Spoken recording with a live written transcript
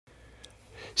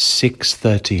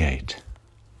6:38.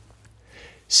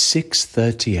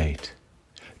 6:38.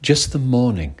 Just the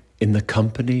morning in the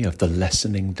company of the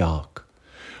lessening dark.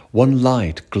 One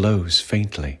light glows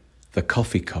faintly, the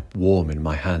coffee cup warm in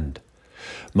my hand.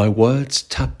 My words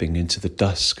tapping into the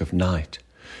dusk of night,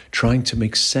 trying to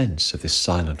make sense of this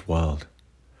silent world.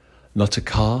 Not a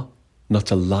car, not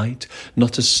a light,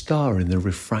 not a star in the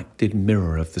refracted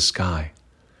mirror of the sky.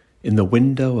 In the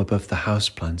window above the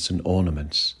houseplants and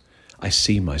ornaments, I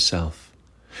see myself.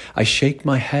 I shake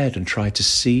my head and try to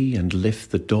see and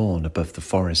lift the dawn above the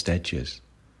forest edges.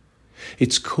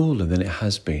 It's cooler than it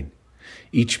has been.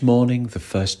 Each morning the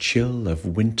first chill of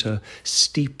winter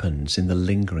steepens in the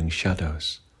lingering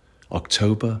shadows.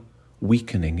 October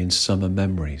weakening in summer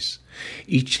memories.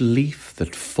 Each leaf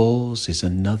that falls is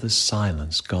another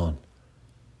silence gone.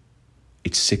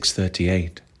 It's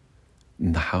 6:38.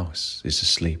 And the house is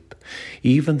asleep.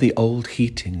 Even the old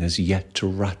heating has yet to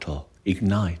rattle,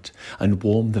 ignite, and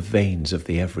warm the veins of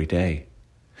the everyday.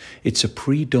 It's a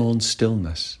pre-dawn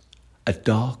stillness, a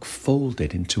dark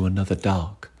folded into another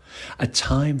dark, a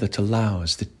time that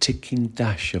allows the ticking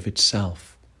dash of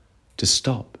itself to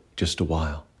stop just a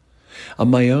while,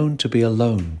 and my own to be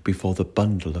alone before the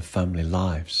bundle of family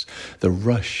lives, the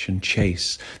rush and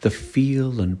chase, the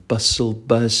feel and bustle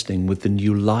bursting with the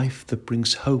new life that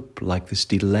brings hope like this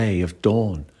delay of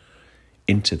dawn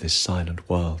into this silent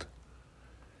world.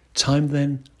 Time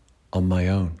then on my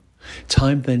own,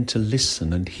 time then to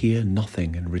listen and hear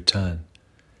nothing in return,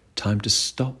 time to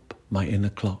stop my inner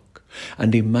clock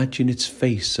and imagine its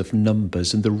face of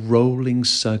numbers and the rolling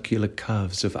circular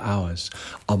curves of hours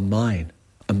are mine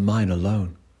and mine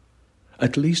alone.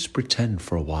 At least pretend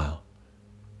for a while.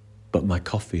 But my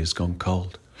coffee has gone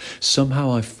cold.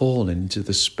 Somehow I've fallen into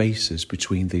the spaces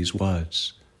between these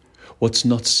words. What's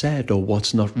not said or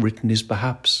what's not written is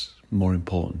perhaps more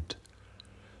important.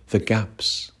 The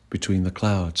gaps between the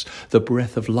clouds, the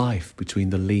breath of life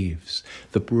between the leaves,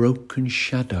 the broken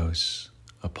shadows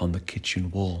upon the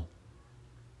kitchen wall.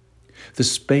 The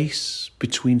space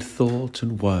between thought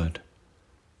and word,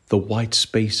 the white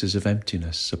spaces of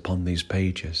emptiness upon these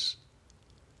pages.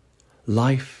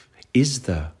 Life is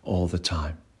there all the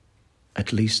time,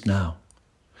 at least now,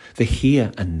 the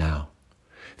here and now,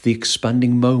 the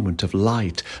expanding moment of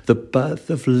light, the birth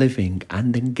of living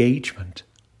and engagement.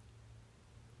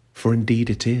 For indeed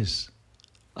it is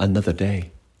another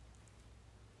day.